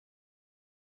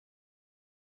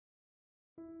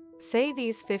Say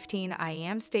these 15 I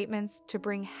am statements to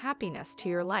bring happiness to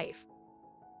your life.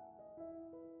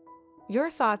 Your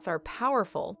thoughts are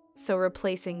powerful, so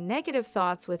replacing negative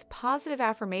thoughts with positive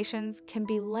affirmations can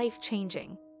be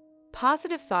life-changing.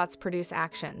 Positive thoughts produce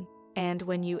action, and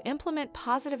when you implement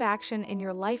positive action in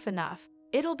your life enough,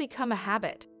 it'll become a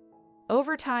habit.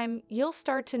 Over time, you'll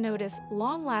start to notice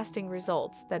long-lasting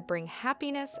results that bring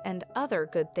happiness and other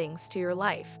good things to your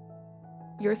life.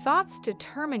 Your thoughts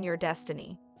determine your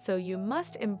destiny, so you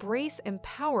must embrace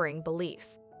empowering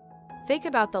beliefs. Think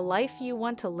about the life you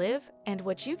want to live and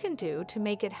what you can do to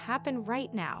make it happen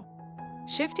right now.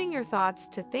 Shifting your thoughts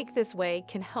to think this way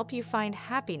can help you find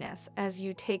happiness as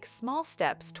you take small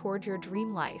steps toward your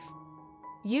dream life.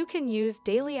 You can use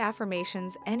daily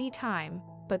affirmations anytime,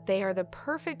 but they are the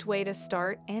perfect way to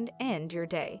start and end your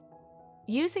day.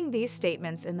 Using these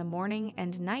statements in the morning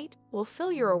and night will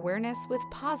fill your awareness with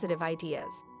positive ideas.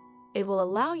 It will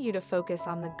allow you to focus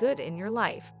on the good in your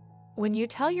life. When you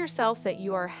tell yourself that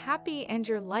you are happy and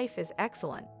your life is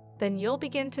excellent, then you'll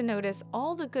begin to notice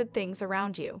all the good things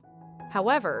around you.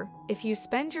 However, if you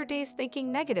spend your days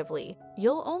thinking negatively,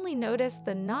 you'll only notice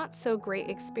the not-so-great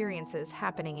experiences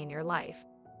happening in your life.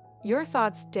 Your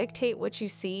thoughts dictate what you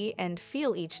see and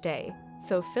feel each day,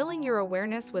 so filling your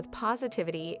awareness with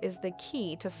positivity is the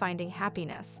key to finding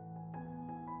happiness.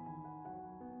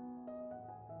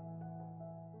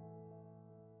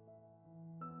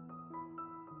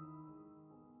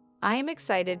 I am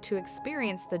excited to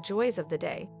experience the joys of the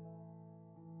day.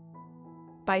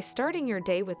 By starting your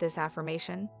day with this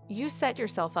affirmation, you set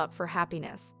yourself up for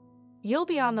happiness. You'll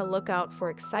be on the lookout for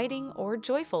exciting or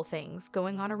joyful things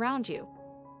going on around you.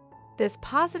 This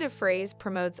positive phrase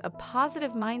promotes a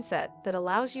positive mindset that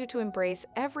allows you to embrace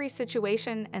every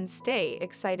situation and stay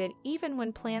excited even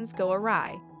when plans go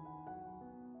awry.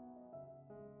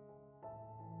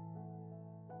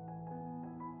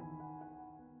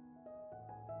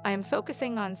 I am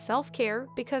focusing on self-care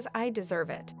because I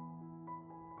deserve it.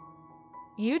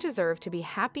 You deserve to be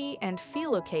happy and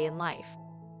feel okay in life.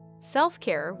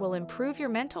 Self-care will improve your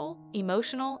mental,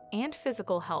 emotional, and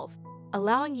physical health,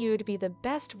 allowing you to be the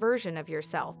best version of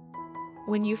yourself.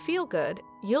 When you feel good,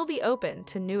 you'll be open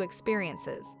to new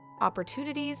experiences,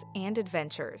 opportunities, and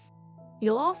adventures.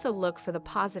 You'll also look for the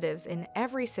positives in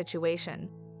every situation,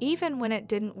 even when it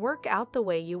didn't work out the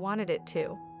way you wanted it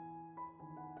to.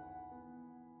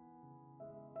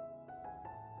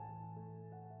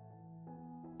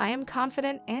 I am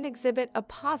confident and exhibit a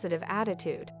positive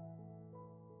attitude.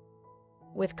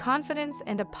 With confidence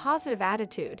and a positive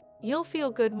attitude, you'll feel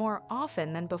good more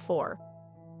often than before.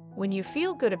 When you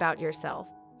feel good about yourself,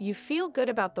 you feel good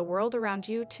about the world around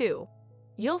you too.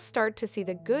 You'll start to see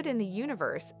the good in the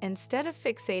universe instead of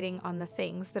fixating on the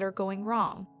things that are going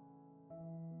wrong.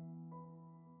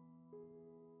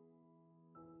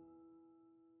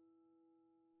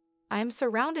 I am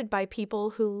surrounded by people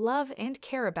who love and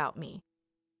care about me.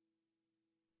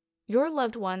 Your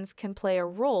loved ones can play a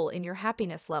role in your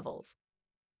happiness levels.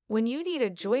 When you need a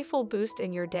joyful boost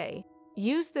in your day,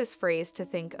 use this phrase to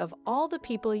think of all the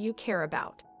people you care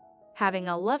about. Having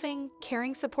a loving,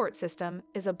 caring support system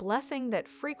is a blessing that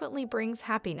frequently brings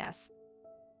happiness.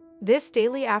 This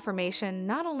daily affirmation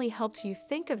not only helps you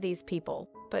think of these people,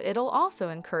 but it'll also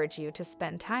encourage you to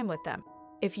spend time with them.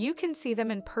 If you can see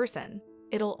them in person,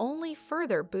 it'll only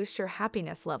further boost your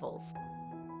happiness levels.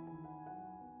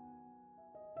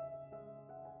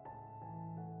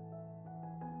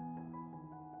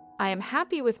 I am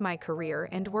happy with my career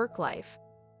and work life.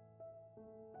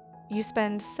 You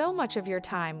spend so much of your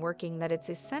time working that it's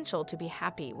essential to be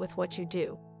happy with what you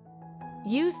do.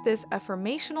 Use this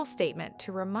affirmational statement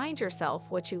to remind yourself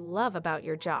what you love about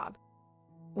your job.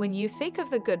 When you think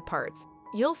of the good parts,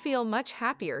 you'll feel much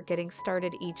happier getting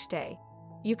started each day.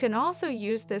 You can also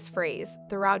use this phrase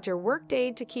throughout your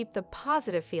workday to keep the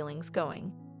positive feelings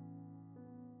going.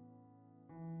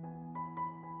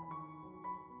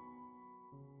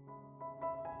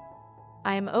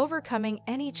 I am overcoming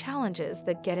any challenges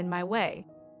that get in my way.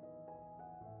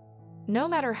 No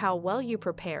matter how well you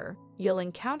prepare, you'll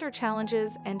encounter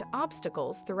challenges and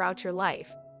obstacles throughout your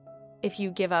life. If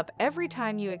you give up every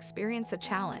time you experience a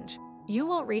challenge, you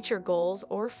won't reach your goals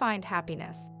or find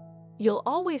happiness. You'll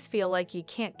always feel like you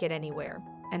can't get anywhere,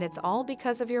 and it's all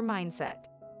because of your mindset.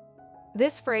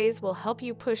 This phrase will help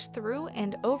you push through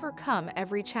and overcome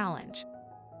every challenge.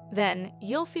 Then,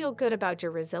 you'll feel good about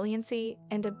your resiliency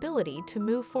and ability to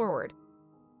move forward.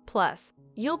 Plus,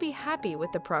 you'll be happy with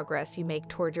the progress you make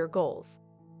toward your goals.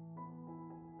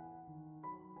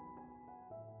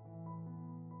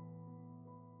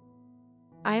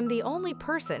 I am the only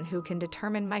person who can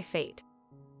determine my fate.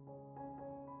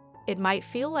 It might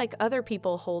feel like other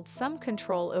people hold some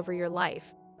control over your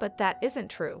life, but that isn't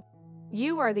true.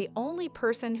 You are the only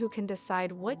person who can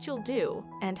decide what you'll do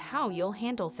and how you'll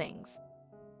handle things.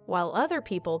 While other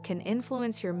people can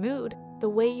influence your mood, the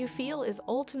way you feel is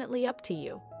ultimately up to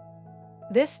you.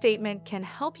 This statement can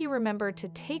help you remember to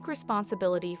take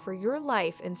responsibility for your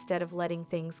life instead of letting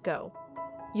things go.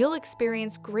 You'll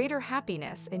experience greater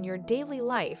happiness in your daily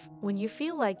life when you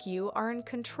feel like you are in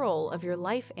control of your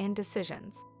life and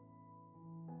decisions.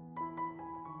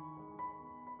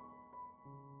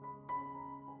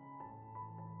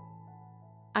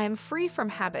 I am free from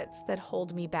habits that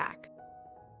hold me back.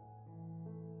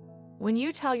 When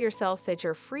you tell yourself that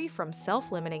you're free from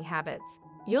self-limiting habits,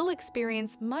 you'll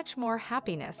experience much more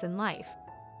happiness in life.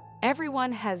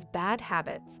 Everyone has bad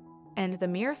habits, and the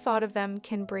mere thought of them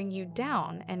can bring you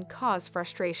down and cause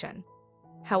frustration.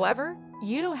 However,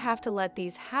 you don't have to let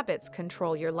these habits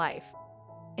control your life.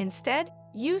 Instead,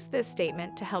 use this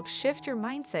statement to help shift your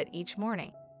mindset each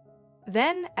morning.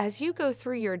 Then, as you go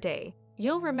through your day,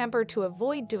 you'll remember to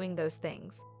avoid doing those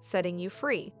things, setting you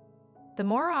free. The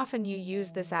more often you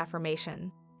use this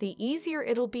affirmation, the easier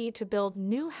it'll be to build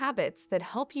new habits that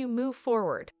help you move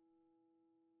forward.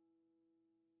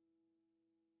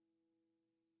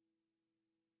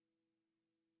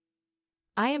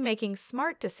 I am making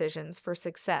smart decisions for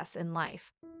success in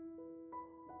life.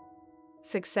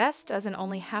 Success doesn't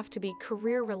only have to be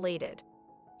career-related.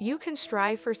 You can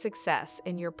strive for success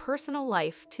in your personal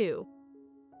life too.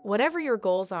 Whatever your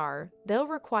goals are, they'll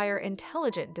require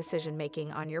intelligent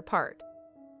decision-making on your part.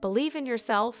 Believe in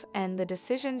yourself and the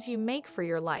decisions you make for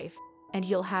your life, and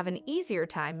you'll have an easier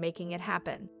time making it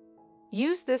happen.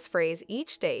 Use this phrase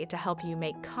each day to help you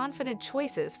make confident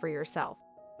choices for yourself.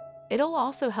 It'll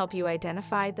also help you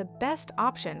identify the best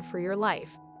option for your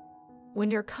life.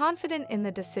 When you're confident in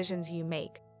the decisions you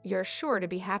make, you're sure to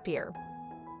be happier.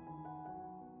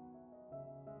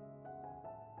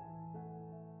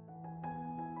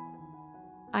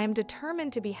 I am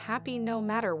determined to be happy no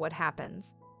matter what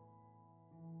happens.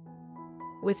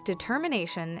 With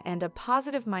determination and a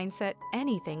positive mindset,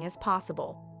 anything is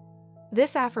possible.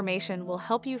 This affirmation will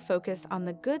help you focus on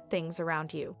the good things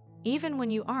around you, even when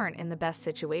you aren't in the best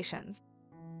situations.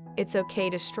 It's okay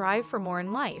to strive for more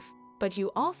in life, but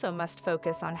you also must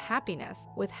focus on happiness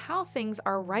with how things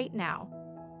are right now.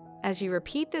 As you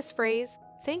repeat this phrase,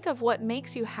 think of what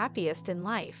makes you happiest in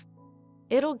life.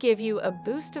 It'll give you a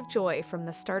boost of joy from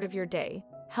the start of your day,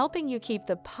 helping you keep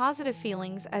the positive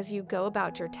feelings as you go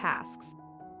about your tasks.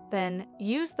 Then,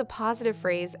 use the positive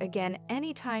phrase again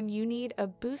anytime you need a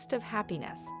boost of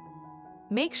happiness.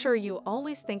 Make sure you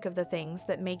always think of the things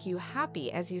that make you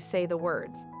happy as you say the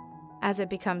words. As it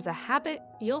becomes a habit,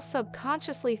 you'll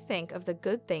subconsciously think of the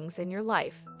good things in your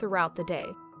life throughout the day.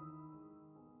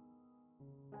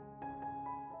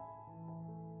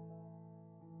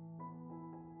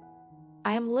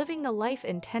 I am living the life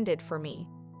intended for me.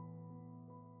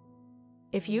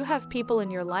 If you have people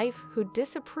in your life who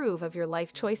disapprove of your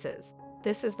life choices,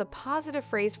 this is the positive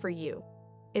phrase for you.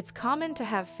 It's common to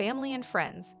have family and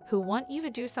friends who want you to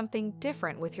do something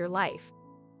different with your life.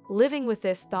 Living with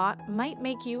this thought might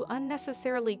make you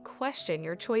unnecessarily question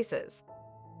your choices.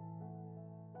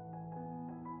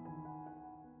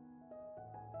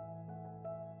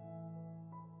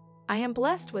 I am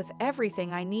blessed with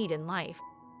everything I need in life.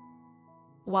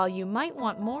 While you might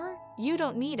want more, you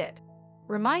don't need it.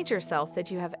 Remind yourself that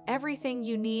you have everything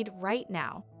you need right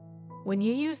now. When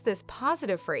you use this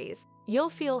positive phrase, you'll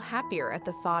feel happier at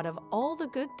the thought of all the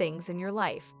good things in your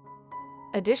life.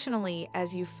 Additionally,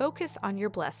 as you focus on your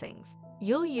blessings,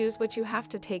 you'll use what you have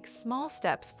to take small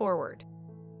steps forward.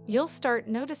 You'll start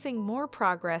noticing more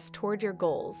progress toward your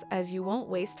goals as you won't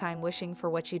waste time wishing for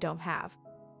what you don't have.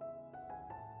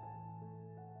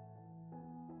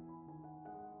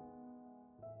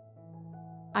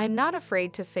 I'm not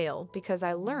afraid to fail because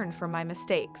I learn from my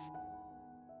mistakes.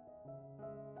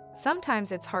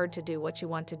 Sometimes it's hard to do what you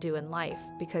want to do in life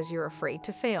because you're afraid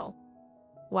to fail.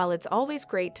 While it's always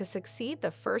great to succeed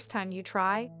the first time you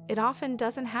try, it often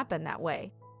doesn't happen that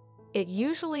way. It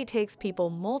usually takes people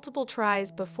multiple tries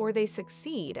before they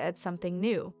succeed at something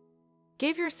new.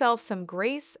 Give yourself some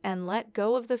grace and let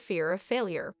go of the fear of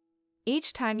failure.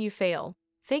 Each time you fail,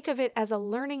 think of it as a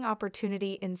learning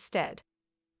opportunity instead.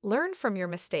 Learn from your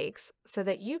mistakes so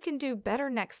that you can do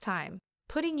better next time,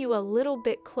 putting you a little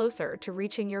bit closer to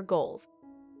reaching your goals.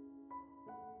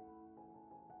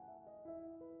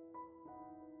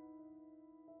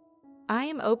 I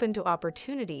am open to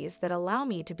opportunities that allow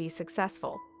me to be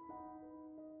successful.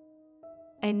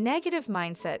 A negative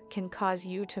mindset can cause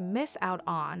you to miss out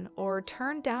on or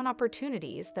turn down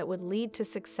opportunities that would lead to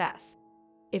success.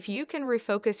 If you can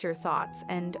refocus your thoughts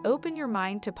and open your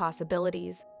mind to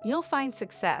possibilities, you'll find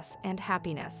success and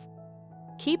happiness.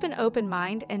 Keep an open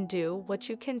mind and do what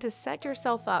you can to set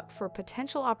yourself up for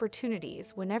potential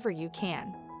opportunities whenever you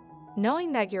can.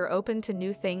 Knowing that you're open to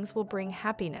new things will bring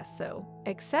happiness, so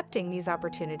accepting these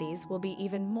opportunities will be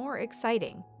even more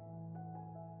exciting.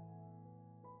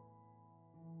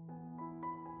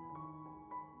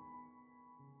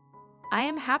 I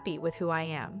am happy with who I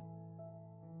am.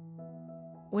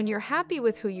 When you're happy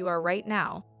with who you are right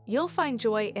now, you'll find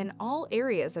joy in all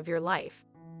areas of your life.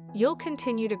 You'll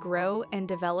continue to grow and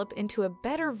develop into a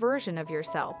better version of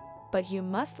yourself, but you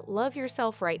must love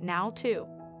yourself right now too.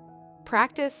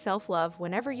 Practice self-love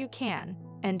whenever you can,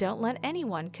 and don't let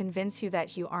anyone convince you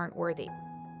that you aren't worthy.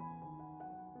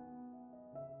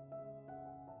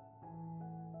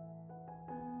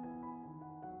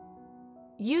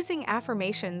 Using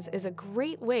affirmations is a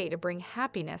great way to bring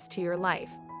happiness to your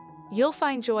life. You'll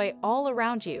find joy all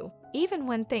around you, even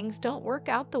when things don't work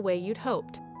out the way you'd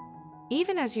hoped.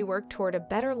 Even as you work toward a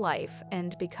better life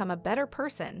and become a better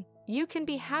person, you can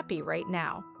be happy right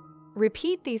now.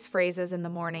 Repeat these phrases in the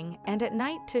morning and at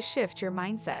night to shift your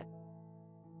mindset.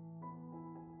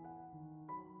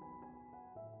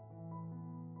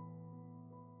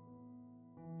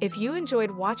 If you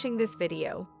enjoyed watching this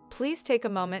video, please take a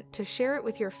moment to share it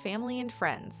with your family and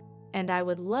friends, and I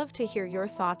would love to hear your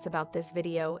thoughts about this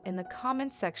video in the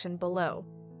comments section below.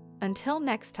 Until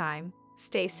next time,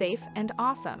 stay safe and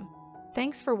awesome.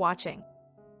 Thanks for watching.